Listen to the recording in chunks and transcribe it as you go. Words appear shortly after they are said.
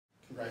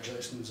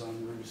congratulations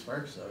on Ruby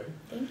Sparks, Zoe.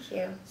 Thank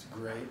you. It's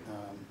great.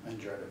 I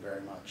enjoyed it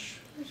very much.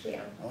 Thank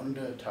you. I wanted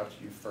to talk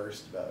to you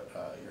first about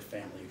your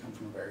family. You come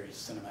from a very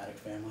cinematic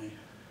family,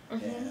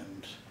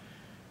 and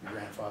your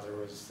grandfather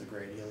was the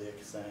great Zoe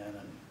Kazan,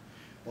 and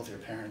both your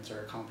parents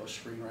are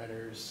accomplished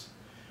screenwriters.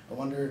 I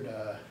wondered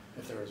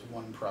if there was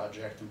one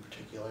project in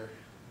particular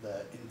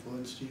that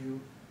influenced you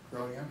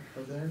growing up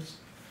of theirs?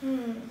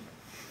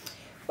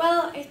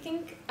 Well, I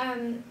think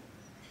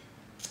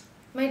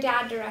my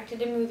dad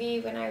directed a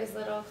movie when I was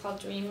little called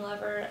Dream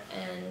Lover,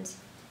 and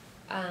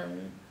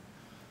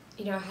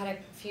you know, had a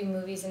few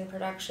movies in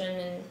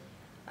production,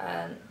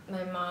 and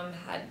my mom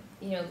had,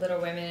 you know, Little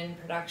Women in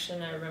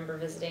production. I remember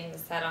visiting the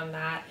set on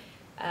that.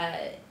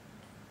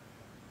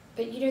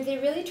 But you know, they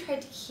really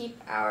tried to keep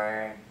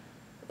our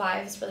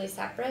lives really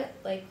separate,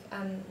 like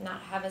not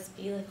have us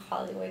be like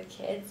Hollywood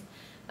kids.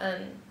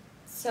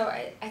 So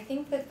I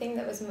think the thing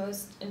that was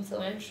most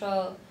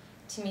influential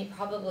to me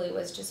probably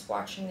was just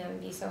watching them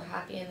be so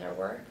happy in their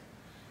work.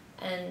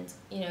 And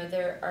you know,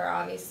 there are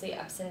obviously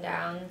ups and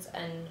downs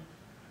and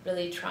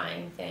really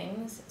trying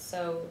things,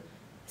 so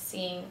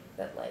seeing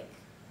that like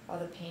all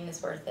the pain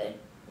is worth it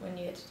when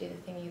you get to do the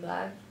thing you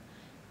love,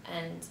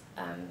 and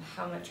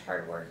how much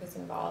hard work is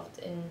involved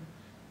in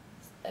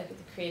the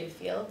creative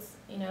fields,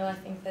 you know, I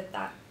think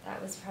that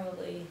was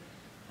probably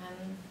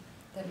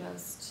the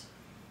most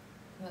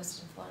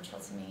influential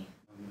to me.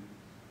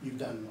 You've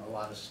done a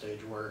lot of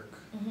stage work,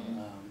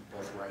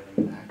 both writing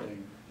and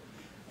acting,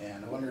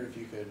 and I wondered if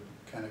you could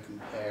kind of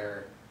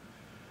compare,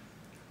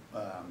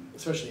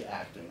 especially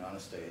acting on a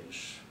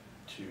stage,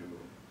 to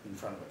in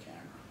front of a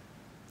camera.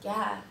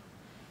 Yeah,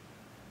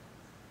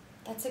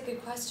 that's a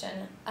good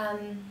question.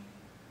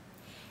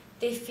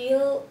 They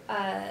feel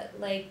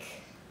like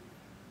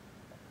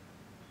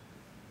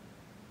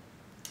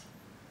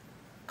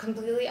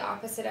completely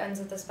opposite ends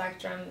of the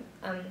spectrum,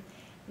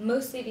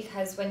 mostly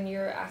because when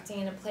you're acting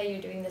in a play,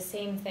 you're doing the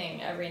same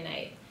thing every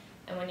night,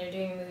 and when you're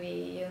doing a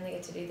movie, you only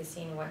get to do the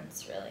scene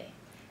once, really.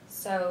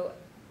 So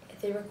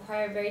they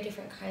require very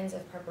different kinds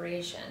of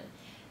preparation.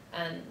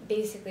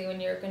 Basically,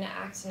 when you're going to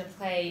act in a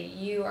play,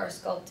 you are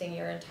sculpting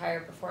your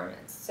entire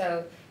performance.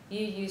 So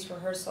you use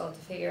rehearsal to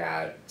figure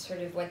out sort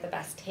of what the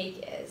best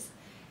take is,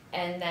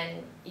 and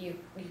then you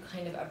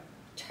kind of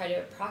try to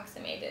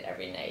approximate it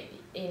every night.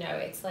 You know,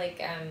 it's like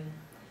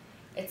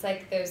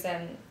those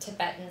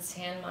Tibetan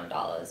sand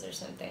mandalas or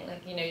something.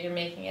 Like, you know, you're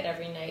making it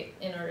every night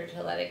in order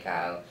to let it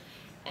go.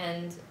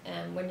 And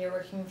when you're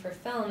working for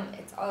film,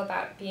 it's all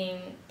about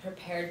being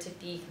prepared to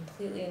be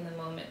completely in the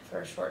moment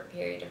for a short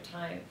period of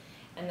time,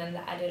 and then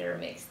the editor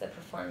makes the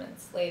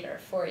performance later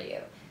for you.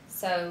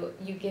 So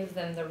you give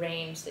them the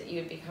range that you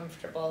would be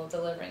comfortable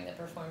delivering the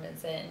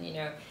performance in. You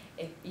know,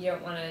 if you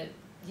don't want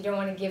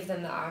to give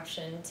them the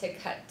option to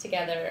cut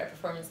together a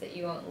performance that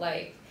you won't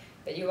like,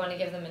 but you want to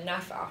give them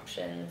enough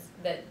options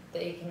that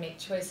they can make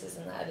choices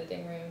in the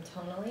editing room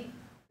tonally.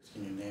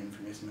 Can you name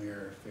for me some of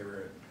your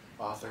favorite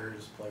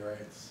authors,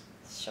 playwrights?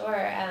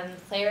 Sure.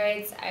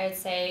 Playwrights, I would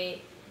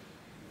say,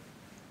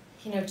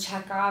 you know,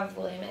 Chekhov,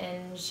 William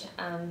Inge,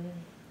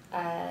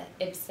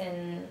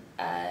 Ibsen,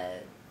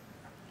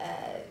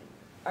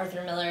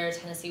 Arthur Miller,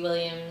 Tennessee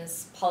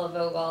Williams, Paula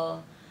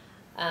Vogel.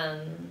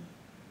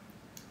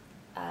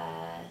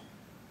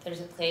 There's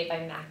a play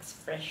by Max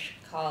Frisch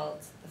called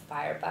The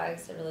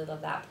Firebugs. I really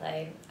love that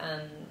play.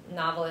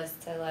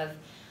 Novelists, I love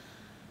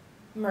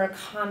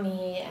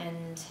Murakami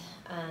and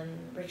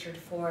Richard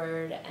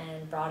Ford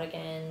and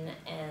Brodigan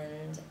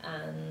and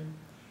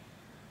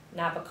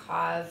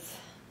Nabokov.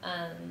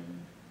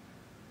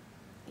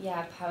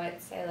 Yeah,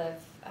 poets, I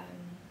love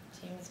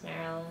James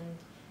Merrill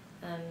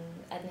and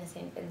Edna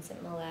St.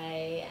 Vincent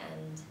Millay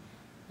and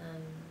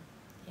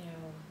you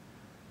know,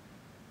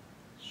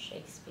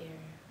 Shakespeare.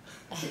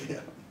 Yeah.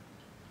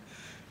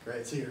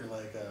 Great. So you're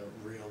like a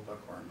real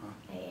bookworm,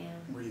 huh? I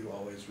am. Were you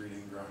always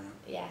reading growing up?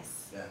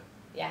 Yes. Yeah.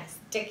 Yes.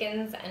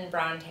 Dickens and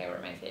Bronte were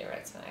my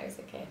favorites when I was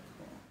a kid.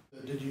 Cool.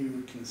 So did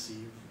you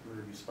conceive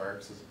Ruby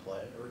Sparks as a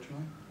play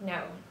originally?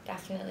 No,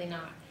 definitely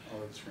not.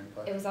 Always a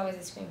screenplay? It was always a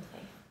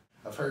screenplay.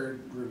 I've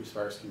heard Ruby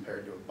Sparks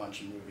compared to a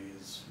bunch of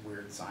movies,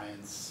 Weird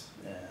Science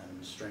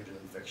and Stranger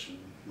Than Fiction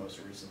most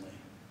recently,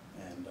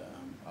 and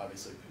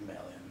obviously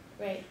Pygmalion.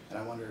 Right. And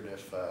I wondered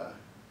if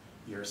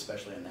you're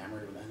especially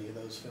enamored with any of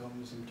those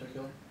films in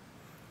particular?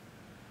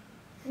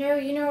 No,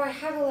 you know, I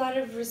have a lot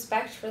of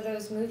respect for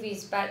those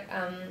movies, but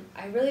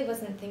I really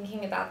wasn't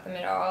thinking about them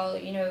at all.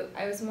 You know,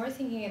 I was more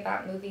thinking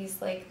about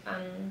movies like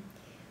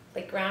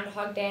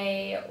Groundhog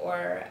Day,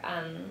 or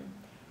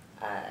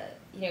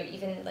you know,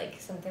 even like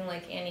something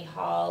like Annie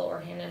Hall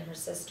or Hannah and Her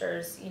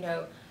Sisters, you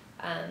know,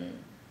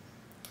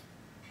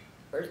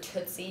 or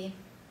Tootsie.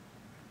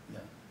 Yeah.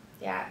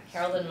 Yeah,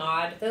 Harold and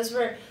Maude. Those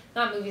were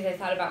not movies I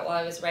thought about while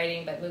I was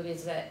writing, but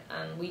movies that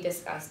we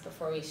discussed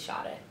before we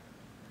shot it.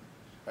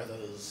 Are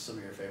those some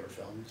of your favorite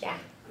films? Yeah.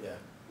 Yeah.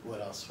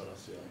 What else do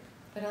you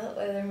like?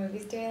 What other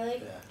movies do I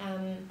like? Yeah.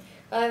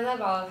 Well, I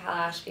love all of Hal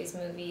Ashby's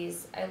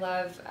movies. I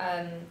love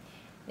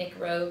Nick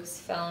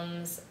Rogue's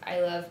films.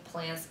 I love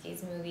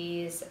Polanski's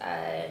movies.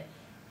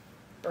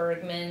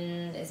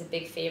 Bergman is a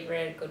big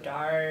favorite.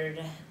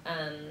 Godard,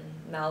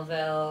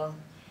 Melville.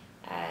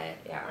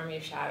 Yeah, Army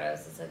of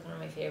Shadows is like one of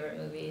my favorite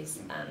movies.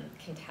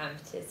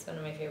 Contempt is one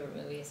of my favorite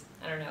movies.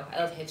 I don't know. I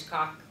love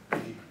Hitchcock.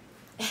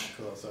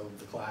 Cool. So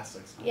the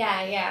classics. Huh?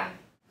 Yeah, yeah.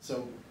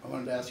 So I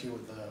wanted to ask you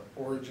what the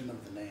origin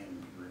of the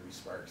name Ruby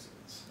Sparks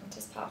is. It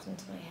just popped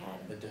into my head.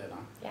 It did, huh?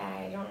 Yeah,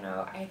 I don't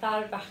know. I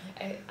thought about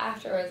it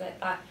afterwards. I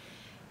thought,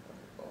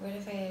 what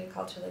if I had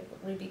called her like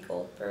Ruby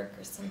Goldberg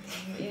or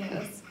something? You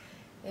know,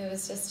 it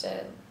was just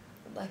a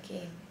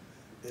lucky.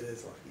 It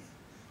is lucky.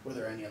 Were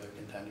there any other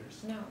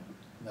contenders? No.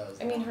 That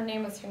was I mean, her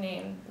name was her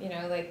name. You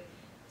know, like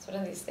it's one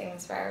of these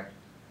things where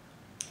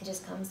it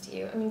just comes to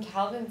you. I mean,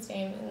 Calvin's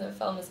name in the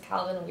film is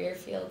Calvin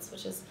Weirfields,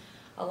 which is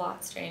a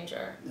lot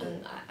stranger,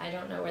 and I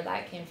don't know where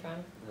that came from.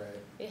 Right.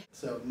 Yeah.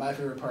 So my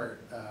favorite part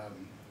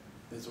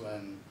is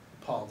when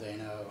Paul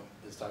Dano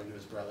is talking to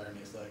his brother, and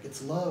he's like,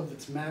 "It's love,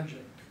 it's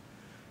magic,"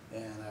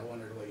 and I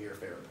wondered what your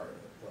favorite part of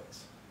it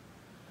was.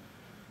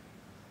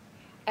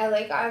 I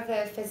like all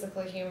the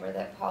physical humor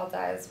that Paul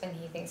does when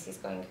he thinks he's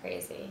going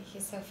crazy.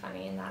 He's so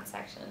funny in that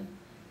section.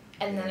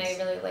 And then I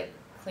really like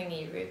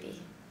Clingy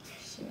Ruby.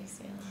 She makes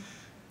me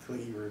laugh.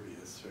 Clingy Ruby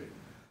is sweet.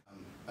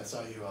 I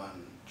saw you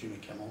on Jimmy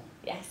Kimmel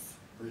Yes.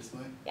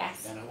 recently.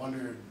 Yes. And I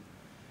wondered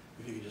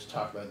if you could just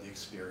talk about the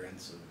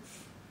experience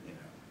of, you know,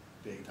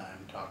 big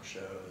time talk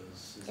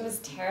shows. It was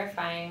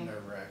terrifying.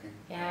 Nerve-wracking.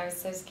 Yeah, I was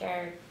so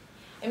scared.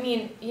 I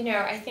mean, you know,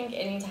 I think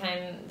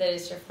anytime that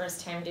it's your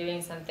first time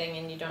doing something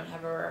and you don't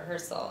have a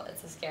rehearsal,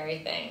 it's a scary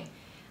thing.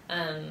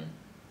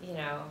 You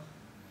know,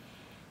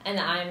 and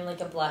I'm like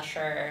a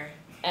blusher,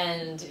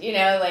 and, you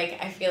know, like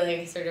I feel like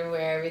I sort of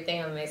wear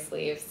everything on my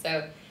sleeve.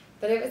 So,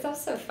 but it was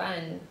also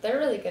fun. They're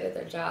really good at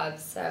their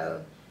jobs,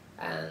 so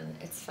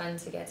it's fun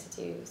to get to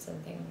do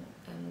something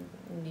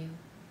new.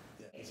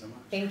 Thank you so much.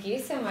 Thank you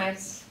so much.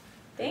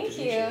 Thank Good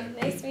to you. meet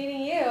you. Nice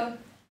meeting you.